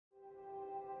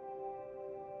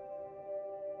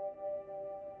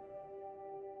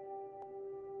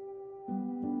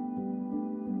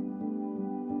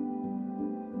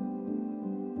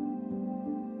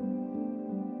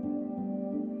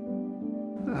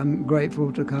I'm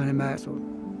grateful to Connie Maxwell.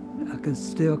 I can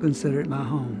still consider it my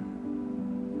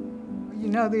home. You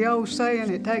know the old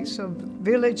saying, it takes a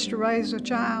village to raise a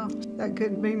child? That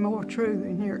couldn't be more true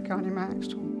than here at Connie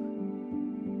Maxwell.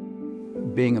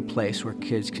 Being a place where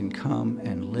kids can come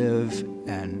and live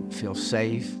and feel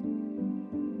safe.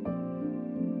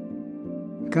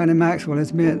 Connie Maxwell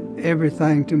has meant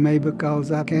everything to me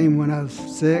because I came when I was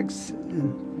 6,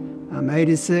 and I'm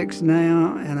 86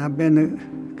 now, and I've been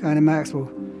to Connie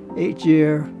Maxwell each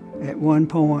year at one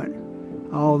point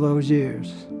all those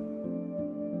years.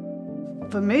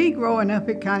 For me, growing up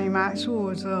at Connie Maxwell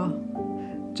was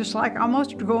just like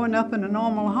almost growing up in a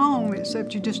normal home,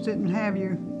 except you just didn't have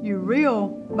your real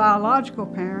biological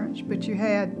parents, but you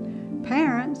had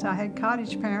parents. I had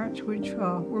cottage parents, which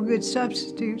were good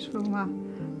substitutes for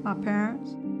my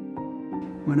parents.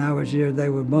 When I was here, they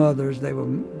were mothers. They were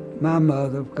my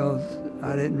mother because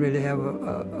I didn't really have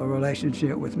a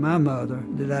relationship with my mother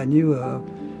that I knew of.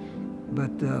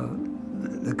 But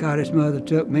the cottage mother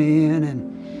took me in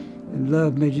and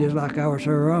loved me just like I was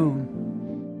her own.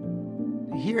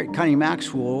 Here at Connie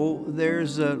Maxwell,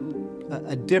 there's a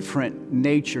different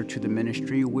nature to the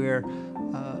ministry where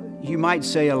you might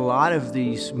say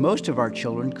most of our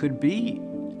children could be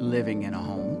living in a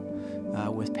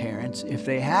home with parents if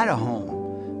they had a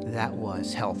home that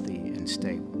was healthy and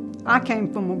stable. I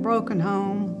came from a broken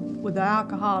home with an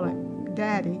alcoholic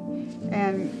daddy,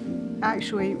 and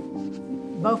actually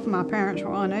both of my parents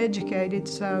were uneducated,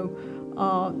 so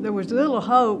there was little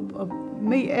hope of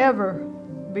me ever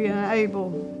being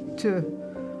able to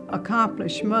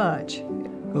accomplish much.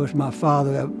 Of course, my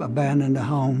father abandoned the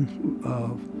home.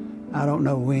 I don't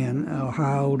know when or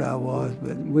how old I was,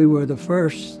 but we were the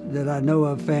first that I know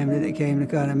of family that came to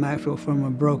Connie Maxwell from a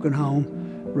broken home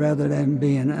rather than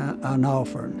being an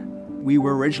orphan. We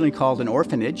were originally called an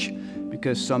orphanage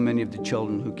because so many of the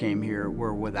children who came here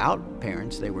were without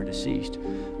parents, they were deceased.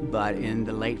 But in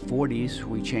the late 40s,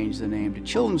 we changed the name to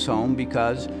Children's Home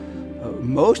because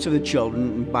most of the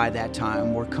children by that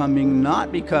time were coming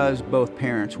not because both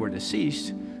parents were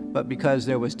deceased, but because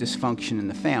there was dysfunction in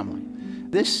the family.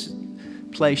 This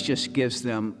place just gives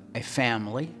them a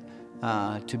family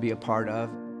to be a part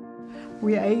of.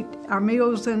 We ate our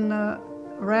meals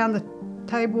around the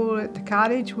table at the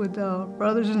cottage with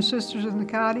brothers and sisters in the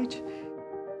cottage.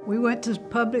 We went to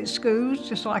public schools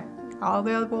just like all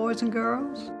the other boys and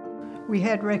girls. We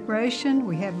had recreation,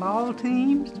 we had ball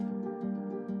teams.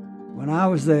 When I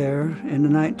was there in the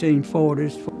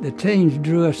 1940s, the teams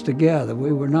drew us together.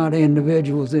 We were not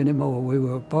individuals anymore, we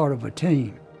were part of a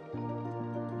team.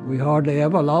 We hardly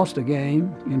ever lost a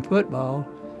game in football.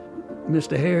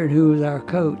 Mr. Herod, who was our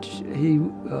coach, he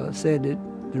said that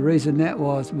the reason that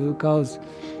was because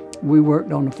we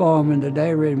worked on the farm and the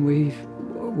dairy and we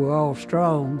were all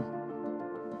strong.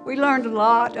 We learned a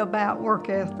lot about work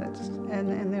ethics and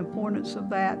the importance of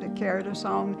that carried us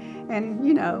on. And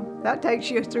you know, that takes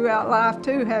you throughout life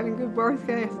too, having good work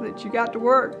ethics. You got to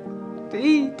work to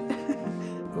eat.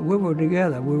 We were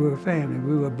together, we were a family,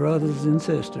 we were brothers and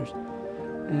sisters.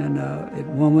 And if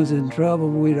one was in trouble,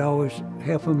 we'd always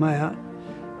help them out.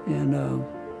 And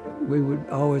we would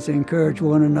always encourage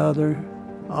one another.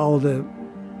 All the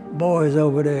boys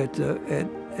over there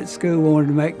at school wanted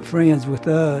to make friends with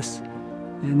us,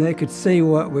 and they could see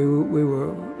what we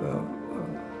were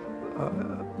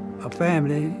a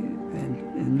family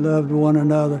and loved one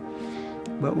another.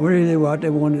 But really what they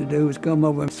wanted to do was come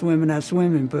over and swim in that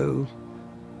swimming pool,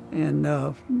 and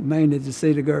mainly to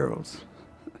see the girls.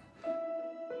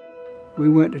 We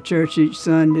went to church each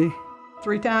Sunday.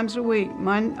 3 times a week,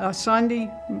 Sunday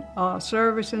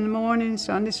service in the morning,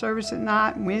 Sunday service at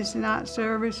night, Wednesday night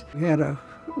service. We had a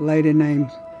lady named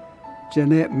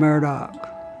Jeanette Murdoch.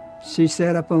 She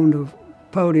sat up on the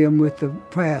podium with the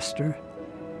pastor,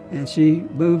 and she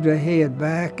moved her head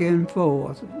back and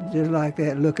forth, just like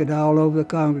that, looking all over the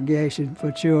congregation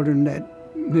for children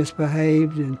that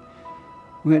misbehaved and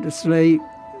went to sleep.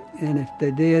 And if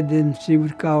they did, then she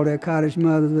would call their cottage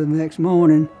mother the next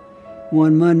morning.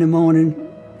 One Monday morning,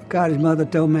 the cottage mother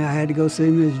told me I had to go see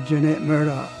Miss Jeanette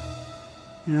Murdoch.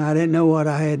 And I didn't know what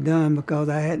I had done because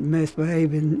I hadn't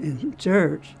misbehaved in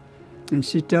church. And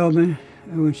she told me,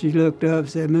 when she looked up,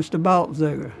 said, "Mr.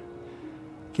 Baltziger,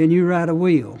 can you ride a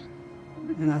wheel?"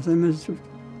 And I said, "Miss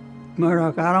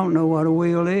Murdoch, I don't know what a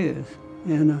wheel is."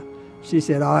 And she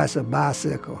said, "Oh, it's a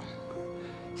bicycle."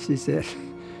 She said,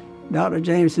 "Dr.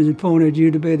 Jameson appointed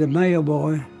you to be the mail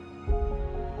boy."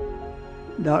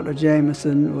 Dr.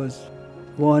 Jameson was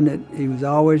one that he was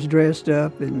always dressed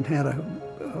up and had a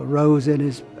rose in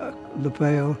his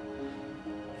lapel.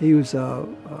 He was a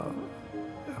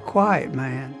quiet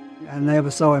man. I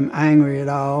never saw him angry at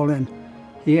all, and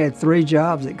He had 3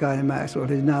 jobs at Connie Maxwell.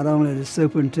 He's not only the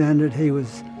superintendent, he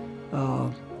was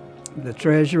the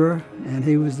treasurer, and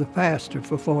he was the pastor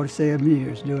for 47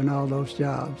 years, doing all those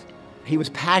jobs. He was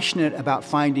passionate about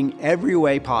finding every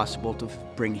way possible to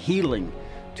bring healing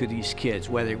to these kids,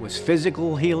 whether it was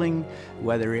physical healing,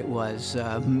 whether it was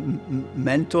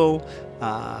mental,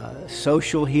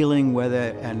 social healing,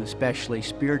 and especially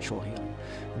spiritual healing.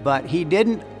 But he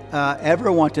didn't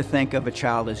ever want to think of a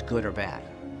child as good or bad.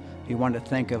 He wanted to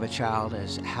think of a child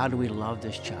as, how do we love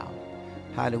this child?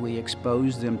 How do we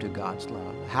expose them to God's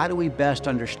love? How do we best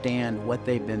understand what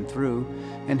they've been through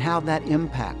and how that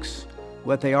impacts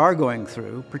what they are going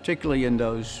through, particularly in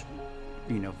those,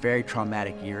 very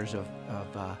traumatic years of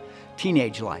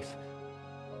teenage life.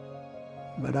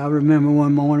 But I remember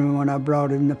one morning when I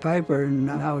brought him the paper, and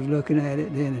I was looking at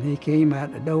it then, and he came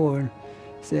out the door and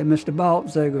said, "Mr.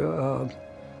 Baltzeger,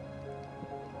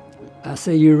 I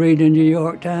see you reading the New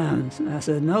York Times." And I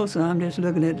said, "No, sir, I'm just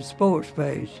looking at the sports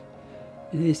page."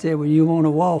 And he said, "Well, you want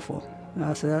a waffle?" And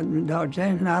I said, "Dr.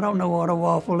 Jameson, I don't know what a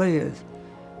waffle is."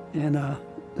 And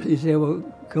he said, "Well,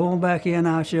 go on back in,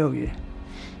 I'll show you."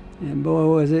 And boy,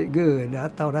 was it good. I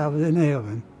thought I was in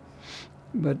heaven.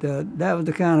 But that was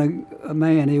the kind of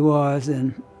man he was.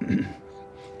 And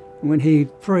when he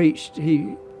preached,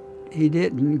 he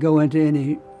didn't go into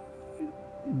any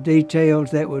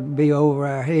details that would be over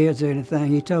our heads or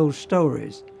anything. He told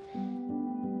stories.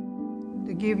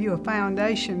 To give you a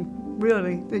foundation,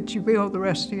 really, that you build the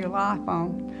rest of your life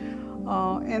on.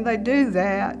 And they do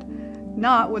that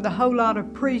not with a whole lot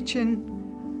of preaching.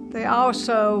 They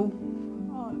also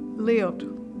lived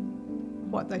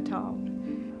what they taught.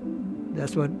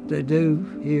 That's what they do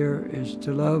here, is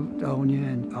to love on you,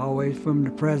 and always from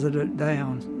the president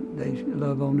down, they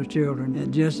love on the children.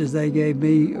 And just as they gave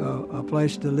me a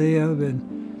place to live and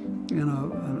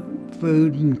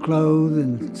food and clothes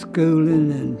and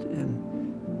schooling,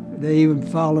 and they even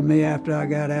followed me after I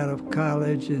got out of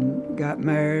college and got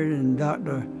married, and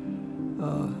Dr.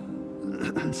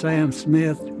 Sam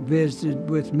Smith visited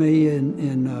with me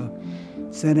in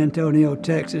San Antonio,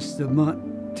 Texas,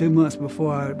 2 months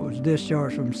before I was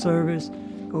discharged from service.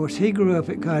 Of course, he grew up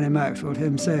at Connie Maxwell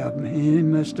himself. He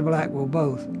and Mr. Blackwell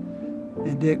both,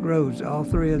 and Dick Rhodes, all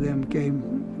 3 of them came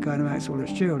to Connie Maxwell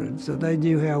as children, so they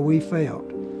knew how we felt.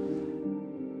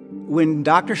 When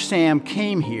Dr. Sam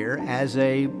came here as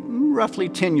a roughly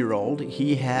 10-year-old,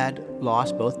 he had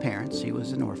lost both parents. He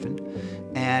was an orphan.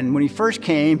 And when he first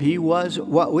came, he was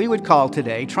what we would call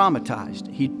today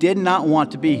traumatized. He did not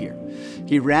want to be here.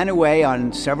 He ran away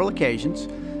on several occasions.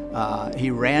 He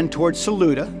ran towards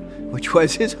Saluda, which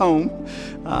was his home.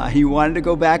 He wanted to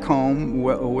go back home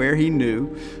where he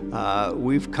knew.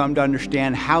 We've come to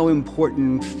understand how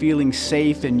important feeling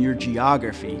safe in your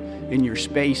geography, in your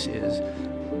space is.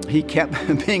 He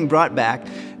kept being brought back,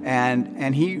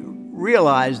 and he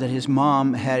realized that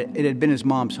it had been his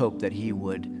mom's hope that he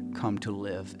would come to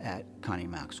live at Connie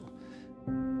Maxwell.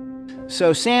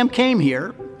 So Sam came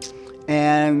here,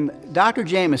 and Dr.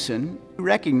 Jameson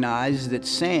recognized that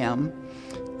Sam,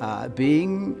 all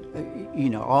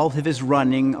of his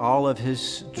running, all of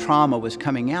his trauma was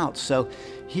coming out. So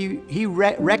he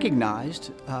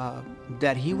recognized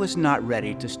that he was not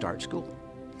ready to start school.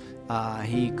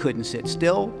 He couldn't sit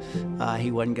still.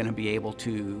 He wasn't going to be able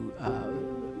to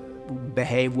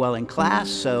behave well in class.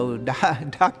 So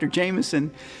Dr.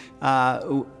 Jameson,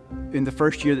 in the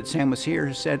first year that Sam was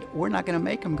here, said, "We're not going to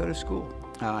make him go to school."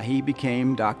 He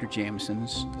became Dr.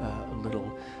 Jameson's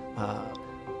little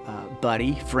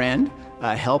buddy, friend,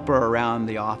 helper around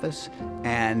the office,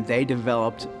 and they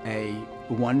developed a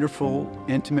wonderful,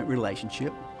 intimate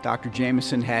relationship. Dr.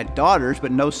 Jameson had daughters,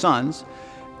 but no sons,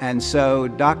 and so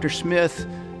Dr. Smith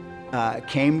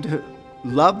came to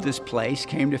love this place,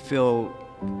 came to feel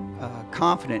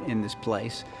confident in this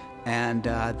place, and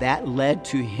that led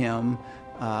to him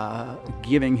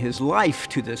giving his life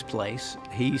to this place.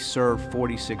 He served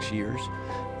 46 years,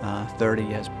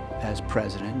 30 as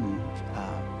president, and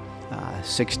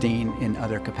 16 in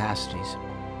other capacities.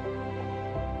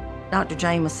 Dr.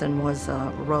 Jameson was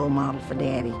a role model for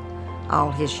Daddy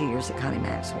all his years at Connie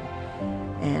Maxwell.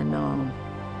 And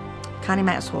Connie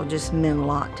Maxwell just meant a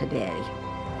lot to Daddy.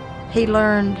 He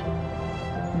learned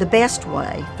the best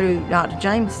way through Dr.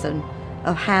 Jameson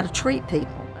of how to treat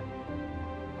people.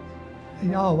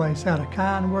 He always had a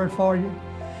kind word for you.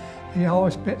 He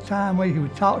always spent time with you. He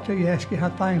would talk to you, ask you how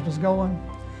things was going.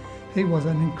 He was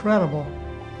an incredible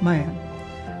man.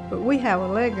 But we have a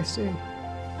legacy,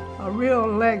 a real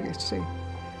legacy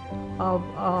of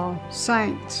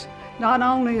saints, not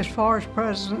only as far as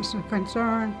presidents are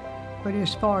concerned, but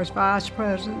as far as vice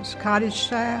presidents, cottage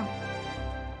staff.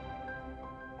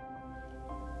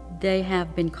 They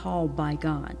have been called by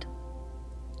God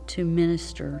to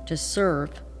minister, to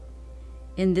serve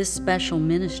in this special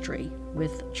ministry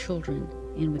with children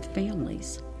and with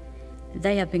families.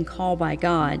 They have been called by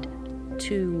God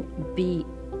to be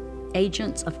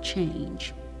agents of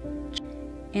change.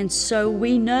 And so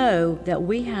we know that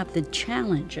we have the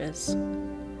challenges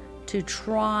to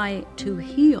try to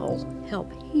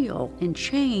help heal and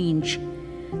change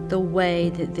the way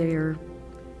that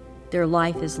their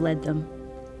life has led them.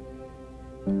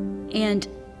 And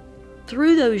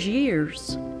through those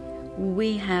years,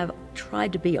 we have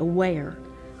tried to be aware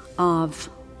of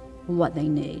what they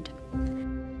need.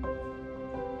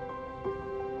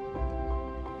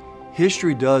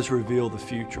 History does reveal the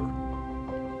future.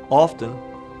 Often,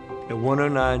 at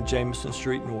 109 Jameson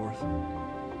Street North,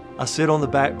 I sit on the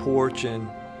back porch and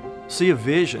see a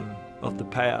vision of the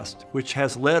past, which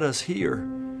has led us here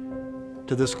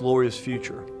to this glorious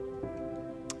future.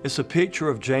 It's a picture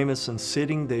of Jameson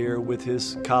sitting there with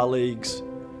his colleagues,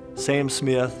 Sam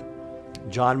Smith,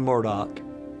 John Murdoch.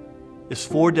 It's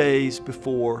 4 days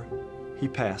before he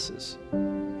passes.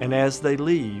 And as they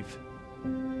leave,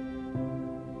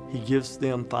 he gives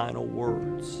them final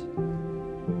words.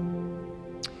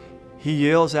 He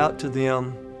yells out to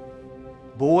them,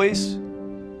 "Boys,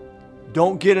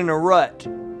 don't get in a rut.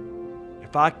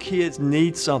 If our kids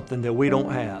need something that we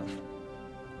don't have,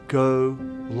 go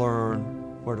learn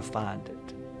where to find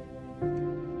it."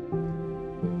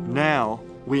 Now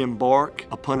we embark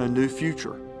upon a new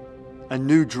future, a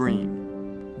new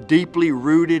dream, deeply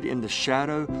rooted in the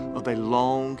shadow of a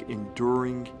long,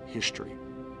 enduring history.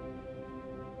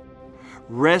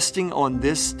 Resting on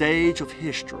this stage of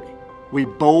history, we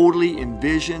boldly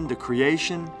envision the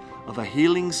creation of a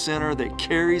healing center that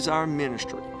carries our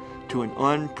ministry to an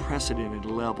unprecedented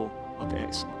level of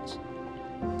excellence,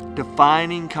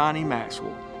 defining Connie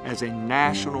Maxwell as a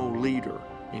national leader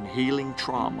in healing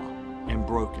trauma and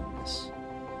brokenness.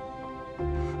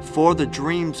 For the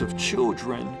dreams of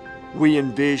children, we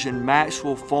envision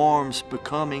Maxwell Farms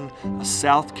becoming a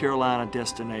South Carolina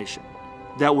destination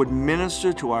that would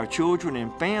minister to our children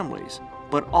and families,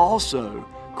 but also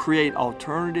create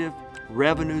alternative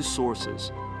revenue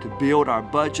sources to build our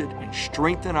budget and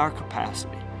strengthen our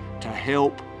capacity to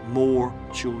help more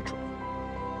children.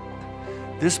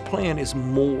 This plan is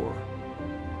more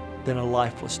than a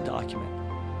lifeless document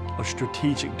of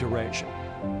strategic direction.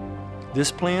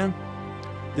 This plan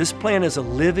is a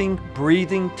living,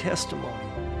 breathing testimony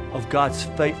of God's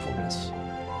faithfulness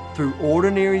through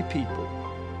ordinary people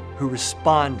who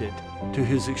responded to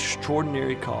His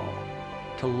extraordinary call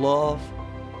to love,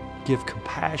 give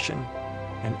compassion,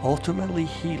 and ultimately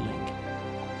healing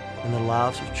in the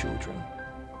lives of children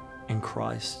in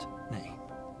Christ